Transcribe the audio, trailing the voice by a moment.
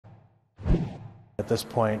At this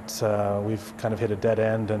point, we've kind of hit a dead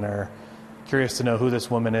end and are curious to know who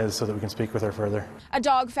this woman is so that we can speak with her further. A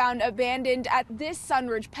dog found abandoned at this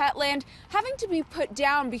Sunridge Petland, having to be put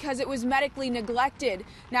down because it was medically neglected.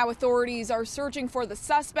 Now authorities are searching for the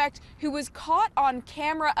suspect who was caught on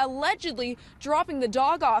camera allegedly dropping the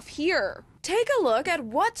dog off here. Take a look at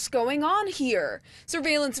what's going on here.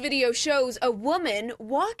 Surveillance video shows a woman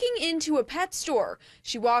walking into a pet store.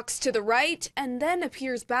 She walks to the right and then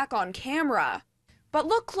appears back on camera. But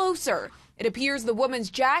look closer. It appears the woman's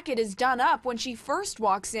jacket is done up when she first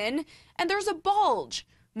walks in, and there's a bulge.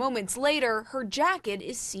 Moments later, her jacket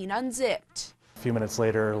is seen unzipped. A few minutes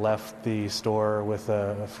later, left the store with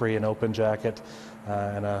a free and open jacket,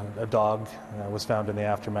 and a dog was found in the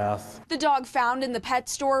aftermath. The dog found in the pet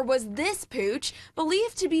store was this pooch,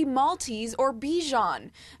 believed to be Maltese or Bichon.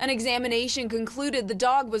 An examination concluded the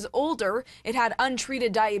dog was older, it had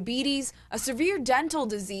untreated diabetes, a severe dental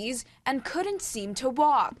disease, and couldn't seem to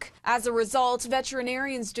walk. As a result,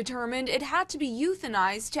 veterinarians determined it had to be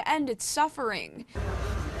euthanized to end its suffering.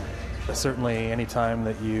 Certainly, any time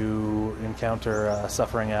that you encounter a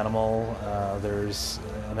suffering animal, there's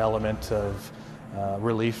an element of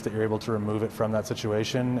relief that you're able to remove it from that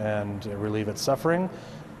situation and relieve its suffering.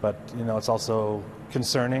 But, it's also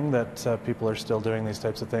concerning that people are still doing these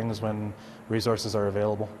types of things when resources are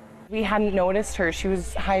available. We hadn't noticed her. She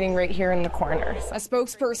was hiding right here in the corners. A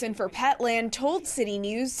spokesperson for Petland told City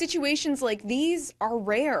News situations like these are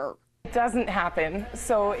rare. It doesn't happen,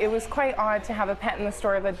 so it was quite odd to have a pet in the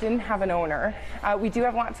store that didn't have an owner. We do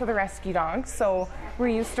have lots of the rescue dogs, so we're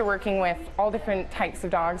used to working with all different types of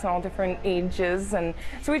dogs and all different ages, and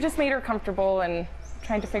so we just made her comfortable and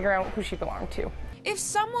trying to figure out who she belonged to. If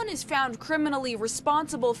someone is found criminally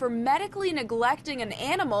responsible for medically neglecting an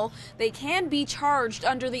animal, they can be charged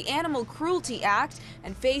under the Animal Cruelty Act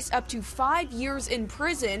and face up to 5 years in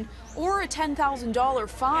prison or a $10,000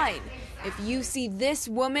 fine. If you see this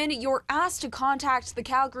woman, you're asked to contact the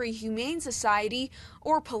Calgary Humane Society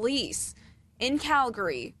or police. In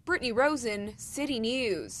Calgary, Brittany Rosen, City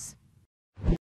News.